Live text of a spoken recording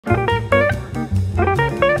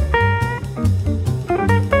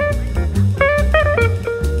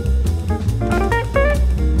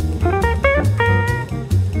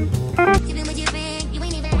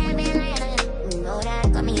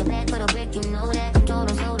Hey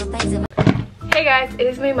guys, it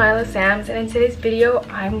is me, Mila Sams, and in today's video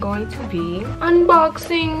I'm going to be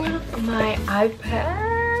unboxing my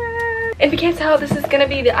iPad. And if you can't tell, this is gonna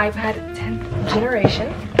be the iPad 10th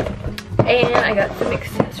generation, and I got some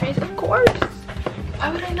accessories, of course.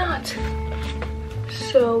 Why would I not?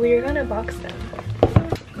 So we're gonna box them.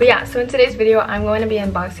 But yeah, so in today's video I'm going to be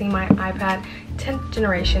unboxing my iPad 10th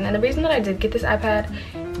generation. And the reason that I did get this iPad,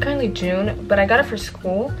 currently June, but I got it for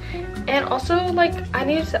school, and also like I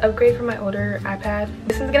needed to upgrade from my older iPad.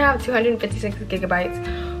 This is gonna have 256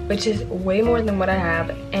 gigabytes, which is way more than what I have,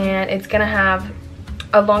 and it's gonna have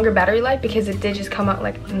a longer battery life because it did just come out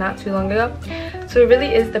like not too long ago. So it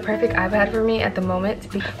really is the perfect iPad for me at the moment.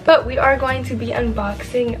 But we are going to be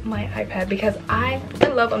unboxing my iPad because I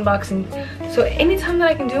love unboxing. So anytime that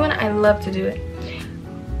I can do one, I love to do it.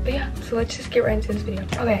 But yeah, so let's just get right into this video.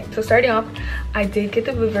 Okay, so starting off, I did get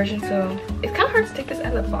the blue version, so it's kind of hard to take this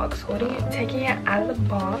out of the box. Taking it out of the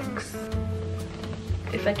box,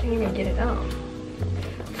 if I can even get it out.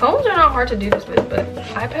 Phones are not hard to do this with, but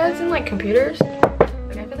iPads and like computers,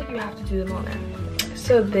 like I feel like you have to do them on there.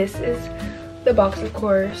 So this is the box, of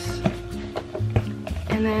course,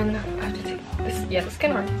 and then I have to take this. Yeah, this is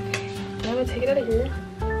kind of hard. And I'm gonna take it out of here.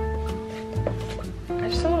 I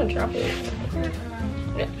just don't want to drop it.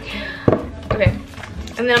 Yeah. Okay,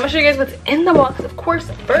 and then I'm gonna show you guys what's in the box, of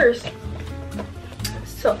course, first.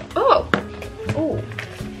 So,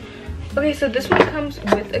 okay, so this one comes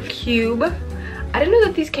with a cube. I didn't know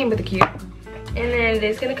that these came with a cube. And then it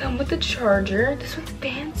is gonna come with the charger. This one's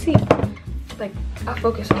fancy. Like, I'll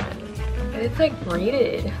focus on it. And it's like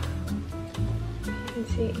braided. You can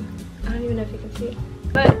see. I don't even know if you can see.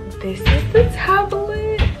 But this is the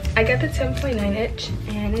tablet. I got the 10.9 inch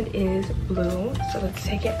and it is blue. So let's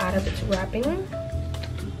take it out of its wrapping.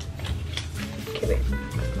 Okay, wait.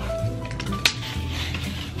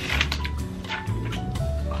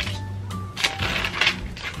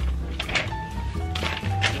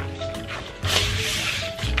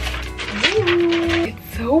 Ooh,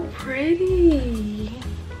 it's so pretty.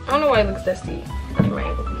 I don't know why it looks dusty from my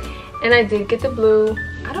angle. And I did get the blue.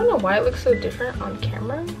 I don't know why it looks so different on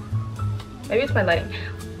camera. Maybe it's my lighting.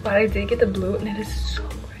 But I did get the blue and it is so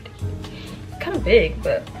pretty. It's kind of big,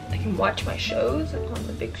 but I can watch my shows on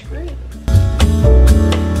the big screen.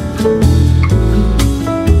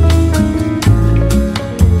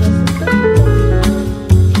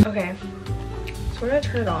 Okay, so we're gonna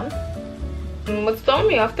turn it on. And what's throwing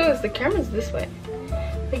me off though is the camera's this way.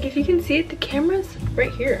 Like if you can see it, the camera's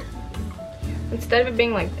right here. Instead of it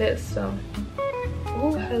being like this, so.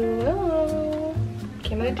 Oh, hello.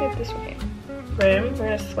 Okay, I'm gonna do it this way. We're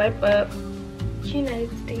gonna swipe up United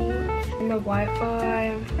States and the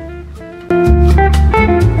Wi-Fi.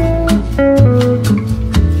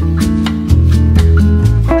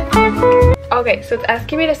 Okay, so it's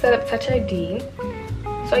asking me to set up Touch ID.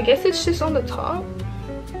 So I guess it's just on the top,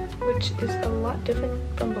 which is a lot different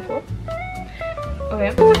from before.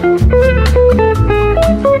 Okay.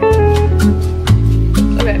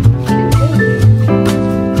 Okay.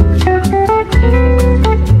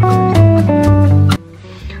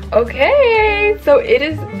 Okay, so it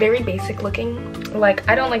is very basic looking. Like,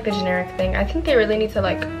 I don't like the generic thing. I think they really need to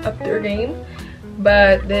like up their game.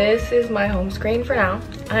 But this is my home screen for now.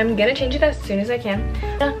 I'm gonna change it as soon as I can.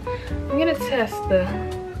 I'm gonna test the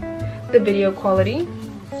video quality.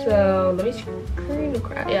 So let me screen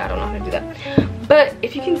grab. Yeah, I don't know how to do that. But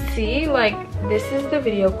if you can see, like, this is the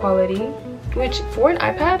video quality, which for an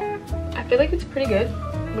iPad, I feel like it's pretty good.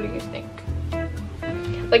 What do you guys think?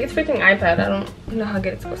 Like, it's freaking iPad. I don't know how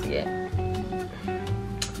good it's supposed to get.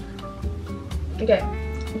 Okay,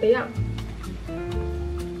 but yeah.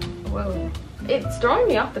 Whoa. It's throwing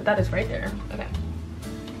me off that that is right there. Okay.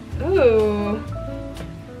 Ooh.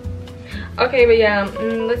 Okay, but yeah,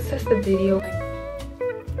 let's test the video.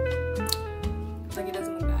 It's like it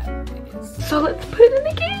doesn't look bad, I guess. So let's put it in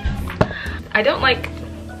the case. I don't like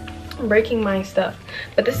breaking my stuff,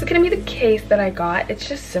 but this is gonna be the case that I got. It's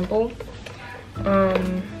just simple.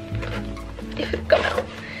 If it come out.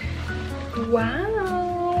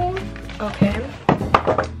 Wow. Okay.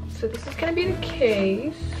 So this is gonna be the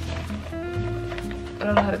case. I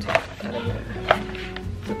don't know how to take it out of here.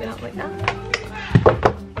 Flip it out like that.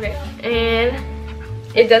 Okay, and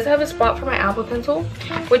it does have a spot for my Apple Pencil,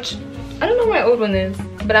 which I don't know where my old one is,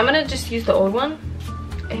 but I'm gonna just use the old one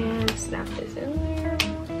and snap this in there.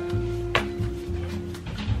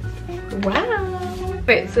 Wow.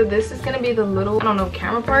 Okay, so this is gonna be the little, I don't know,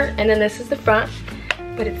 camera part, and then this is the front,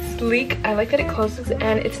 but it's sleek. I like that it closes,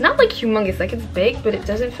 and it's not like humongous, like it's big, but it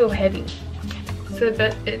doesn't feel heavy. So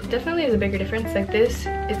that it definitely is a bigger difference. Like this,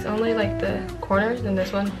 it's only like the corners, and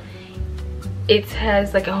this one it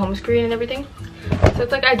has like a home screen and everything. So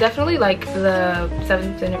it's like I definitely like the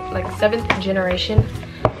seventh generation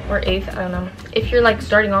or 8th, I don't know, if you're like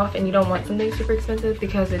starting off and you don't want something super expensive,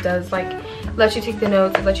 because it does like let you take the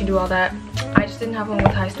notes, it lets you do all that. I just didn't have one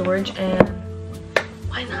with high storage, and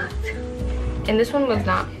why not? And this one was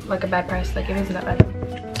not like a bad price, like it wasn't that bad.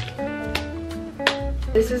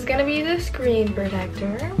 This is gonna be the screen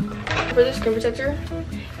protector. For the screen protector,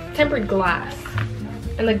 tempered glass,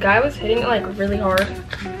 and the guy was hitting it like really hard,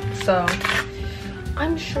 so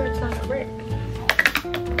I'm sure it's not a brick.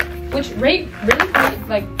 Which really great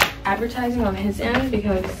like advertising on his end,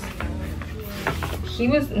 because he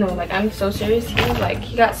was, no, like I'm so serious, he was like,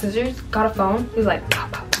 he got scissors, got a phone, he was like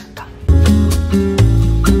pop, pop, pop, pop.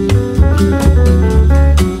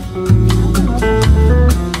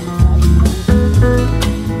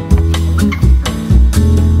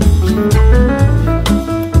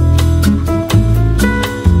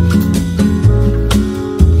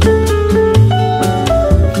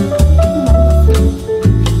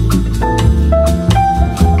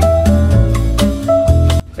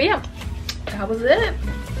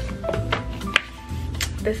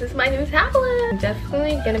 This is my new tablet. I'm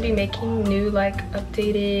definitely gonna be making new like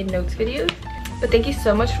updated notes videos. But thank you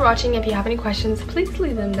so much for watching. If you have any questions, please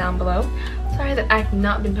leave them down below. Sorry that I've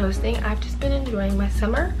not been posting. I've just been enjoying my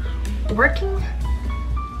summer working.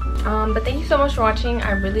 But thank you so much for watching.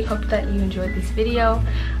 I really hope that you enjoyed this video.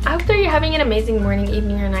 I hope that you're having an amazing morning,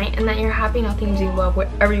 evening, or night, and that you're happy and healthy and doing well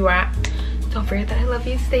wherever you are at. Don't forget that I love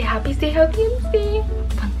you. Stay happy, stay healthy, and stay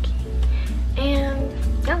funky. And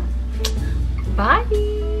yeah, bye.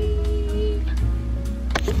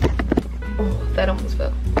 Oh, that almost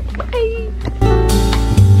fell. Bye.